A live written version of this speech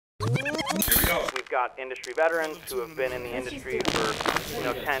got industry veterans who have been in the industry for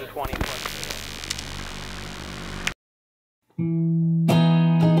 10, 20 plus years.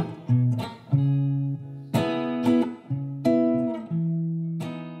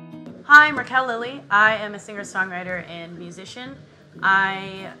 Hi, I'm Raquel Lily. I am a singer-songwriter and musician.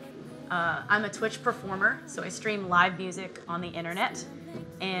 I'm a Twitch performer, so I stream live music on the internet,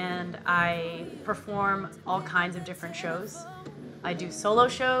 and I perform all kinds of different shows. I do solo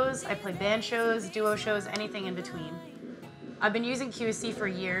shows, I play band shows, duo shows, anything in between. I've been using QSC for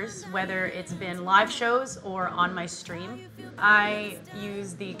years, whether it's been live shows or on my stream. I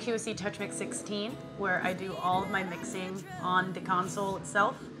use the QSC TouchMIx 16, where I do all of my mixing on the console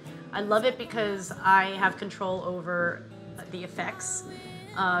itself. I love it because I have control over the effects.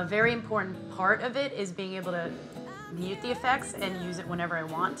 A very important part of it is being able to mute the effects and use it whenever I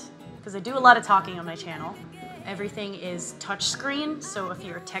want, because I do a lot of talking on my channel. Everything is touchscreen, so if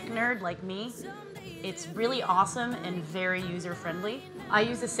you're a tech nerd like me, it's really awesome and very user-friendly. I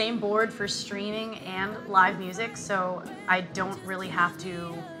use the same board for streaming and live music, so I don't really have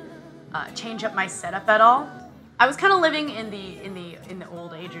to change up my setup at all. I was kind of living in the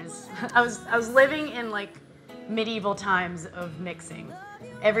old ages. I was living in like medieval times of mixing.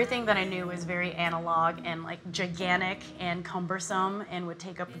 Everything that I knew was very analog and like gigantic and cumbersome and would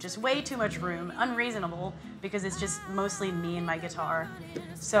take up just way too much room, unreasonable, because it's just mostly me and my guitar.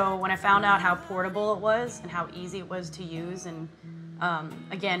 So when I found out how portable it was and how easy it was to use, and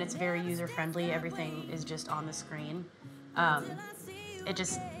again, it's very user-friendly, everything is just on the screen. I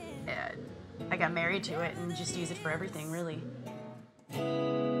got married to it and just use it for everything, really.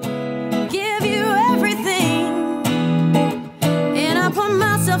 Give you everything, and I put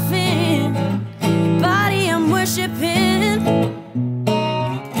myself in your body I'm worshiping.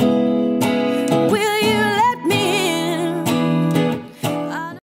 Will you let me in?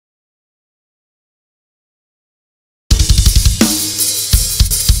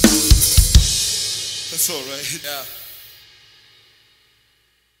 That's all right. Yeah.